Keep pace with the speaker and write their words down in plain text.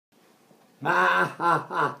I'm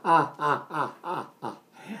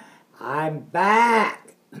back.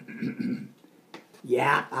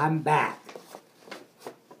 Yeah, I'm back.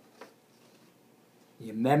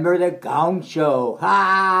 You remember the Gong Show?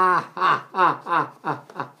 Yeah,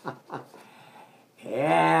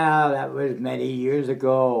 that was many years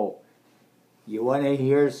ago. You want to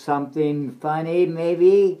hear something funny,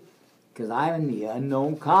 maybe? Because I'm the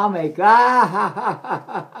unknown comic.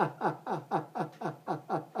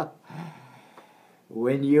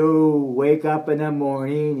 When you wake up in the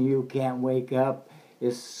morning, you can't wake up.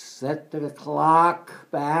 You set the clock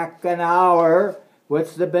back an hour.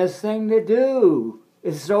 What's the best thing to do?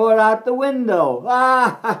 Is throw it out the window.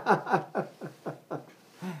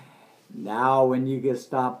 Now when you get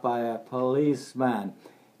stopped by a policeman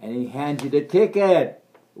and he hands you the ticket,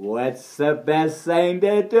 what's the best thing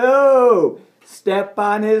to do? Step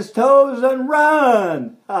on his toes and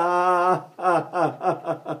run.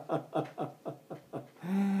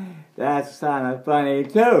 That's kind of funny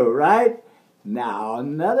too, right? Now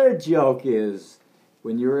another joke is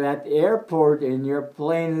when you're at the airport and your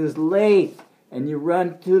plane is late and you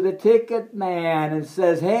run to the ticket man and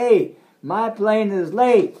says, "Hey, my plane is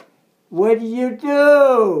late." What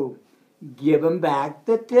do? Give him back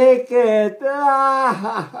the ticket.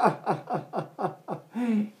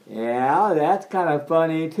 Yeah, that's kind of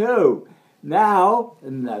funny too. Now,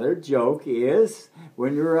 another joke is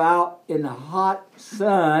when you're out in the hot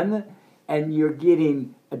sun and you're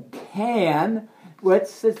getting a tan,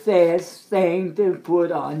 what's the best thing to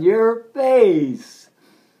put on your face?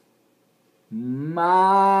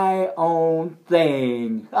 My own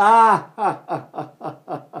thing.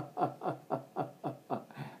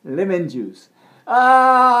 Lemon juice.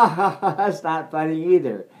 That's not funny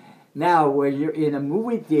either. Now, when you're in a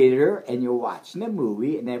movie theater and you're watching a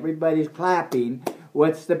movie and everybody's clapping,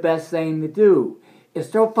 what's the best thing to do? Is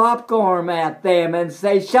throw popcorn at them and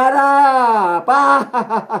say, "Shut up!"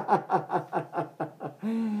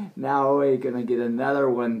 Now we're going to get another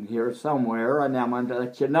one here somewhere, and I'm going to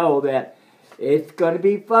let you know that it's going to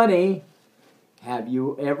be funny. Have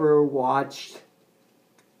you ever watched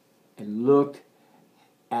and looked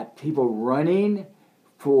at people running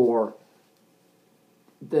for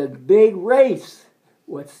the big race?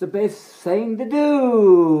 What's the best thing to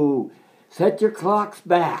do? Set your clocks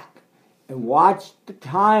back and watch the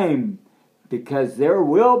time, because there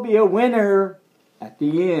will be a winner at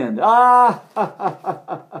the end.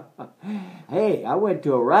 Hey, I went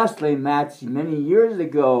to a wrestling match many years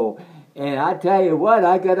ago, and I tell you what,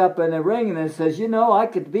 I got up in the ring and it says, I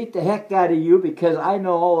could beat the heck out of you because I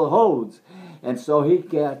know all the holds. And so he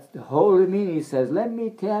got hold of me and he says, "Let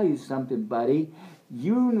me tell you something, buddy.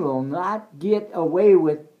 You will not get away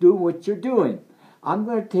with doing what you're doing. I'm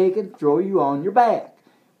going to take and throw you on your back."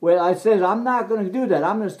 Well, I said, "I'm not going to do that.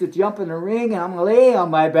 I'm just going to jump in the ring and I'm going to lay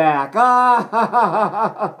on my back."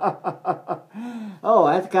 Oh,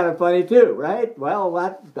 that's kind of funny too, right? Well,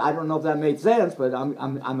 I don't know if that made sense, but I'm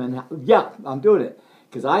doing it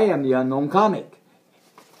because I am the unknown comic.